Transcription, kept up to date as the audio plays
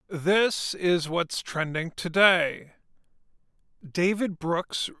This is what's trending today. David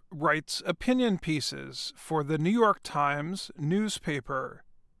Brooks writes opinion pieces for the New York Times newspaper.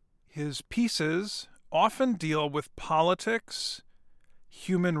 His pieces often deal with politics,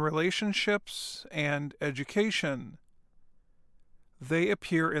 human relationships, and education. They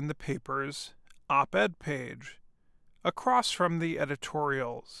appear in the paper's op-ed page, across from the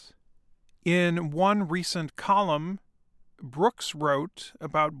editorials. In one recent column, Brooks wrote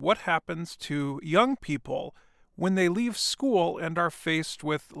about what happens to young people when they leave school and are faced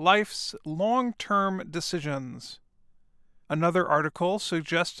with life's long-term decisions. Another article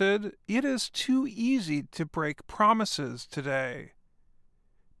suggested it is too easy to break promises today.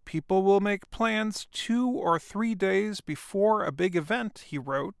 People will make plans 2 or 3 days before a big event, he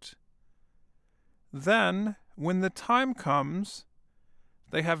wrote. Then, when the time comes,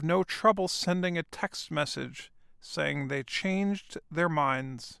 they have no trouble sending a text message saying they changed their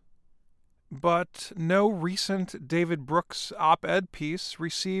minds. But no recent David Brooks op-ed piece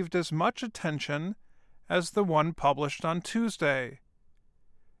received as much attention as the one published on Tuesday.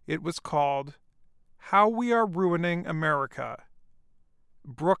 It was called How We Are Ruining America.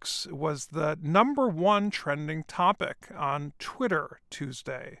 Brooks was the #1 trending topic on Twitter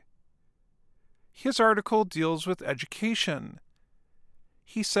Tuesday. His article deals with education.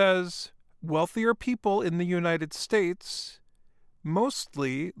 He says wealthier people in the United States,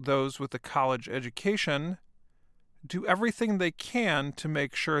 mostly those with a college education, do everything they can to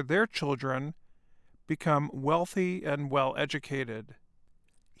make sure their children become wealthy and well-educated.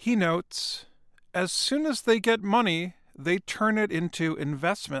 He notes, as soon as they get money, they turn it into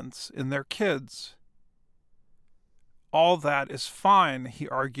investments in their kids. All that is fine, he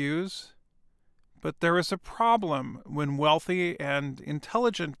argues, but there is a problem when wealthy and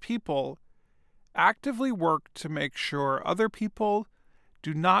intelligent people actively work to make sure other people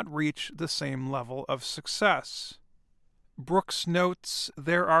do not reach the same level of success. Brooks notes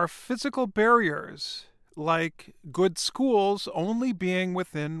there are physical barriers, like good schools only being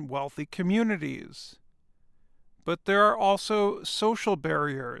within wealthy communities. But there are also social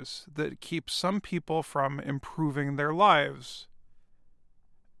barriers that keep some people from improving their lives.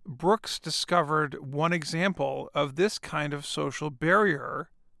 Brooks discovered one example of this kind of social barrier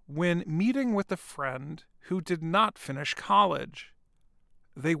when meeting with a friend who did not finish college.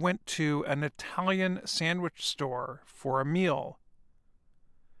 They went to an Italian sandwich store for a meal.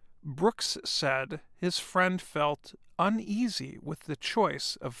 Brooks said his friend felt uneasy with the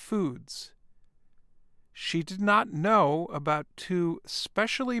choice of foods. She did not know about 2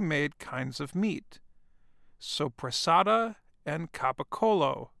 specially made kinds of meat, sopressata and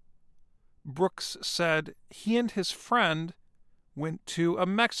capicola. Brooks said he and his friend went to a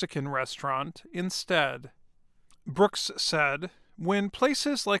Mexican restaurant instead. Brooks said, when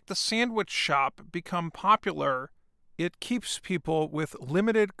places like the sandwich shop become popular, it keeps people with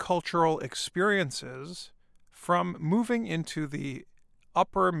limited cultural experiences from moving into the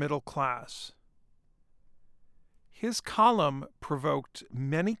upper middle class. His column provoked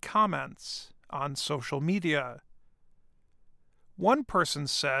many comments on social media. One person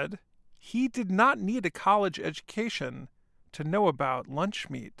said he did not need a college education to know about lunch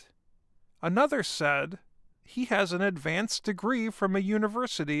meat. Another said he has an advanced degree from a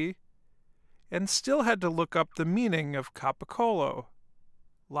university and still had to look up the meaning of capicola.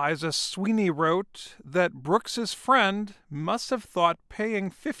 Liza Sweeney wrote that Brooks's friend must have thought paying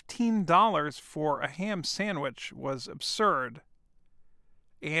 $15 for a ham sandwich was absurd.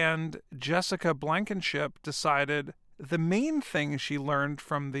 And Jessica Blankenship decided the main thing she learned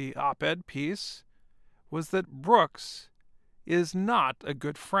from the op-ed piece was that Brooks is not a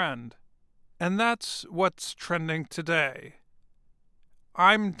good friend. And that's what's trending today.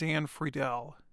 I'm Dan Friedel.